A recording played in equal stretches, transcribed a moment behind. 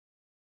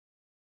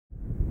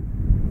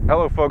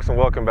Hello folks, and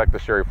welcome back to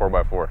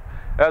Sherry4x4.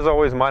 As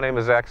always, my name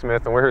is Zac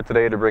Smith and we're here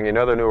today to bring you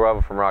another new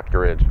arrival from Rocky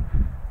Ridge.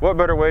 What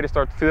better way to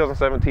start the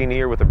 2017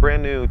 year with a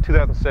brand new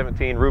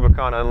 2017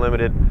 Rubicon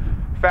Unlimited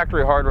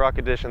Factory Hard Rock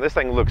Edition. This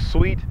thing looks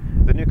sweet.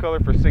 The new color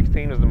for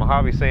 16 is the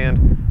Mojave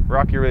Sand.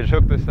 Rocky Ridge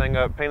hooked this thing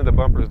up, painted the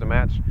bumpers to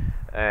match,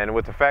 and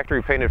with the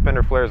factory painted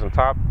fender flares on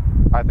top,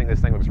 I think this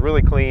thing looks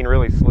really clean,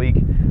 really sleek.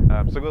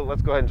 Let's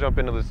go ahead and jump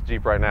into this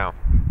Jeep right now.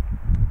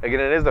 Again,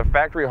 it is the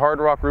factory hard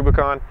rock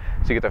Rubicon,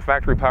 so you get the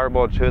factory power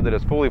bulge hood that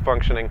is fully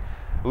functioning.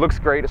 It looks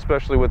great,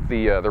 especially with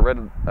the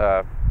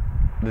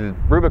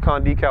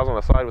Rubicon decals on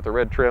the side with the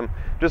red trim.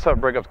 Just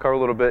help break up the car a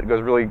little bit. It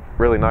goes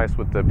really nice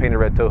with the painted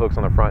red tow hooks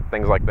on the front,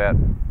 things like that.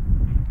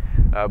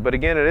 But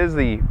again, it is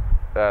the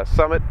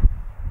Summit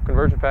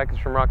conversion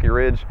package from Rocky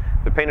Ridge.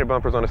 The painted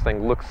bumpers on this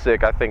thing look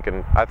sick. I think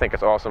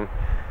it's awesome.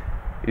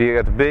 You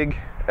got the big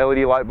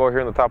LED light bar here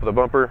on the top of the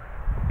bumper.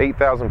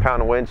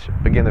 8,000-pound winch.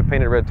 Again, the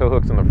painted red tow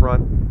hooks in the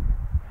front.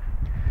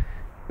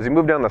 As you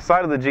move down the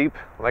side of the Jeep,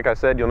 like I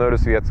said, you'll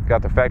notice it's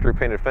got the factory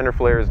painted fender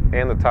flares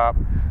and the top.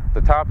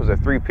 The top is a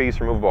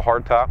three-piece removable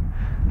hard top.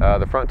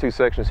 The front two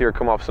sections here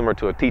come off similar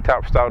to a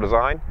T-top style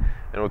design,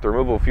 and with the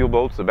removable fuel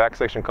bolts, the back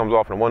section comes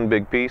off in one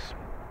big piece.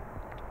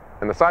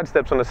 And the side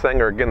steps on this thing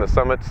are again the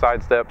Summit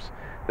side steps.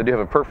 They do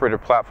have a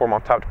perforated platform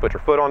on top to put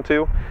your foot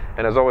onto.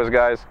 And as always,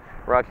 guys,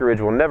 Rocky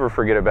Ridge will never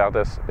forget about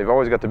this. They've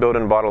always got the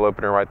built-in bottle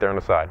opener right there on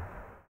the side.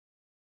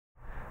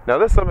 Now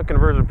this Summit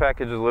conversion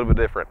package is a little bit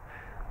different.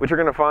 What you're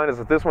going to find is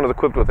that this one is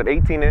equipped with an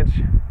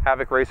 18-inch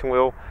Havoc racing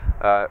wheel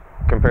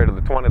compared to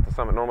the 20 that the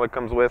Summit normally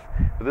comes with.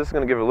 But this is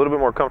going to give it a little bit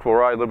more comfortable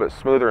ride, a little bit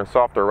smoother and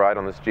softer ride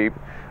on this Jeep.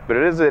 But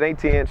it is an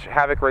 18-inch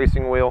Havoc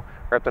racing wheel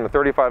wrapped in a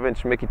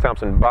 35-inch Mickey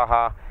Thompson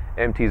Baja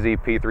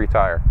MTZ P3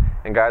 tire.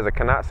 And guys, I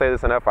cannot say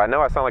this enough. I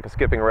know I sound like a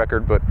skipping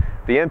record, but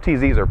the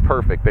MTZs are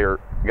perfect. They're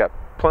got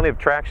plenty of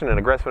traction and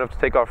aggressive enough to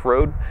take off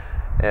road.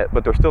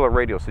 But they're still a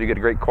radial, so you get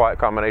a great quiet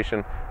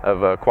combination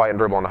of quiet and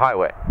durable on the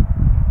highway.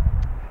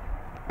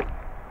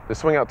 The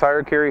swing out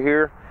tire carry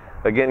here,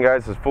 again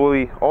guys, is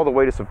all the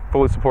weight is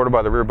fully supported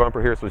by the rear bumper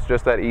here, so it's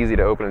just that easy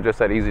to open and just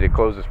that easy to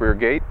close this rear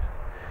gate.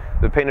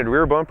 The painted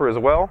rear bumper as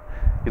well.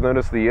 You'll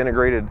notice the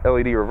integrated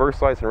LED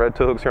reverse lights and red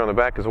tow hooks here on the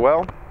back as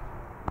well.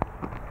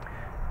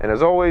 And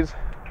as always,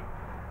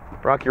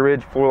 Rocky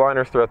Ridge floor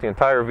liners throughout the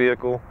entire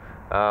vehicle.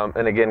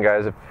 And again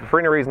guys, if for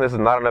any reason this is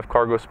not enough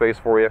cargo space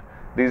for you,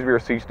 these rear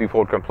seats do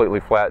fold completely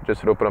flat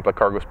just to open up the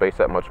cargo space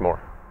that much more.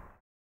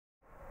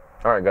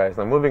 Alright guys,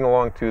 now moving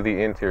along to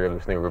the interior of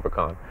this new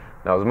Rubicon.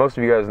 Now as most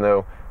of you guys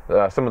know,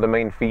 some of the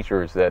main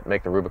features that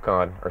make the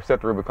Rubicon, or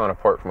set the Rubicon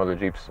apart from other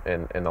Jeeps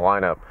in the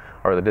lineup,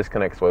 are the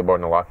disconnect sway bar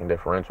and the locking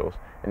differentials.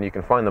 And you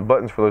can find the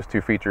buttons for those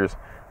two features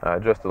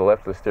just to the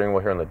left of the steering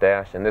wheel here on the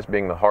dash, and this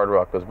being the hard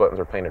rock, those buttons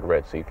are painted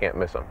red so you can't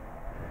miss them.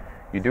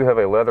 You do have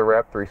a leather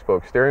wrapped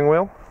 3-spoke steering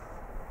wheel,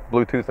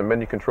 Bluetooth and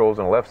menu controls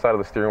on the left side of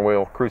the steering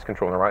wheel, cruise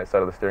control on the right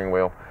side of the steering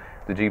wheel.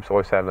 The Jeeps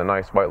always have the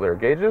nice white layer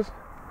gauges.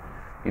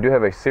 You do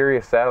have a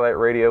Sirius satellite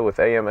radio with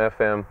AM,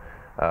 FM,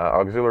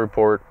 auxiliary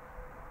port,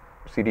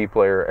 CD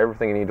player,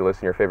 everything you need to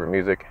listen to your favorite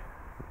music.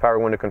 Power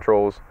window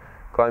controls,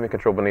 climate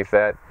control beneath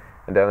that,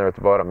 and down there at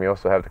the bottom you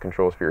also have the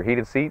controls for your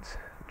heated seats,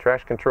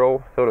 traction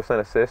control, hill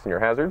descent assist, and your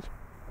hazards.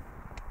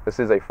 This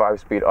is a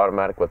 5-speed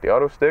automatic with the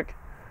auto stick.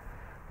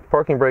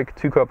 Parking brake,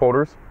 2 cup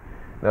holders.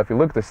 Now if you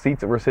look at the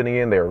seats that we're sitting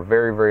in, they are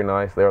very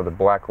nice. They are the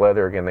black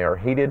leather. Again, they are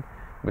heated,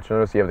 but you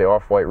notice you have the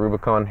off-white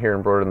Rubicon here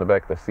embroidered in the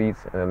back of the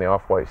seats, and then the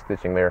off-white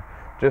stitching there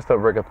just to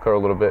break up the car a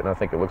little bit, and I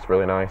think it looks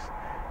really nice.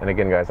 And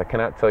again guys, I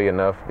cannot tell you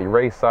enough, the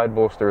raised side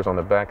bolsters on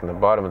the back and the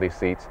bottom of these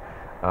seats,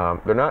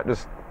 they're not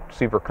just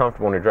super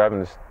comfortable when you're driving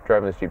this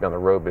Jeep down the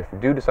road, but if you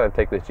do decide to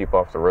take this Jeep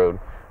off the road,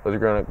 those are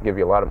going to give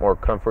you a lot more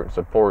comfort and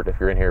support if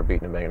you're in here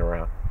beating and banging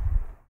around.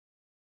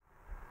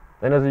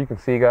 And as you can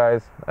see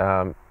guys,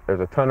 there's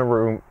a ton of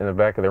room in the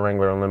back of the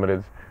Wrangler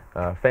Unlimiteds.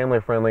 Family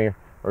friendly,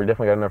 or you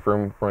definitely got enough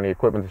room for any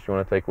equipment that you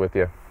want to take with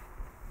you.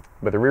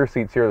 But the rear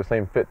seats here are the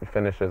same fit and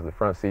finish as the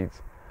front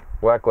seats.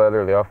 Black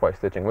leather, the off-white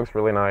stitching looks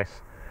really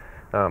nice.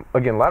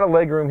 Again, a lot of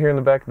leg room here in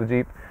the back of the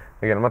Jeep.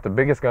 Again, I'm not the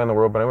biggest guy in the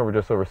world, but I'm over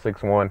just over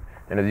 6'1",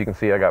 and as you can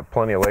see, I got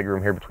plenty of leg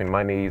room here between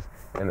my knees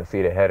and the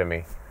seat ahead of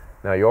me.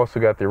 Now you also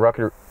got the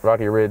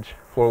Rocky Ridge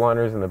floor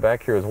liners in the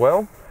back here as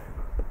well.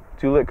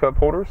 2 lit cup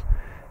holders,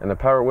 and the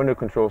power window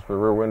controls for the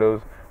rear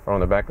windows are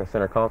on the back of the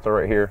center console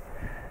right here.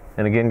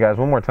 And again guys,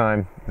 one more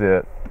time,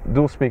 the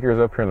dual speakers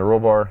up here in the roll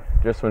bar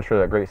just to ensure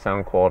that great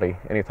sound quality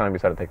anytime you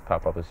decide to take the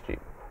top off this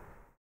Jeep.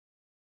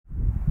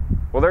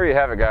 Well, there you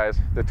have it guys,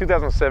 the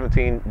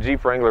 2017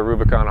 Jeep Wrangler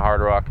Rubicon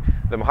Hard Rock.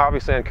 The Mojave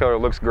Sand color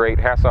looks great.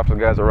 Hats off to the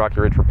guys at Rocky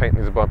Ridge for painting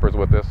these bumpers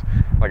with this.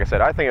 Like I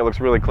said, I think it looks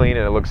really clean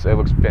and it looks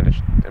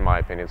finished in my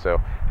opinion, so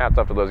hats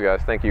off to those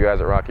guys. Thank you guys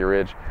at Rocky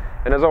Ridge.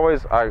 And as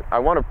always, I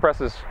want to press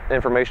this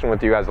information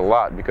with you guys a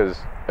lot because,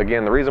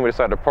 again, the reason we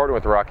decided to partner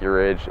with Rocky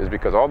Ridge is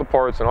because all the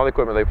parts and all the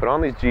equipment they put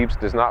on these Jeeps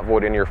does not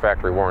void any of your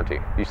factory warranty.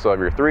 You still have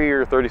your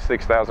 3-year,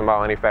 36,000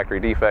 mile any factory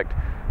defect,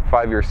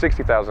 5-year,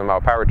 60,000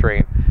 mile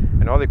powertrain,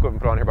 And all the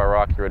equipment put on here by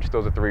Rocky Ridge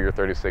still has a 3-year,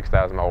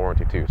 36,000-mile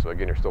warranty too. So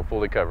again, you're still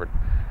fully covered.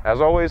 As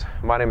always,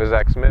 my name is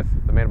Zac Smith.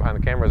 The man behind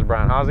the camera is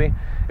Brian Hosey.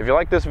 If you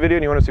like this video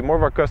and you want to see more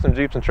of our custom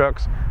Jeeps and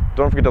trucks,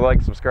 don't forget to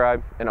like,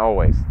 subscribe, and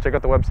always check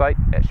out the website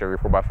at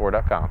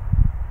Sherry4x4.com.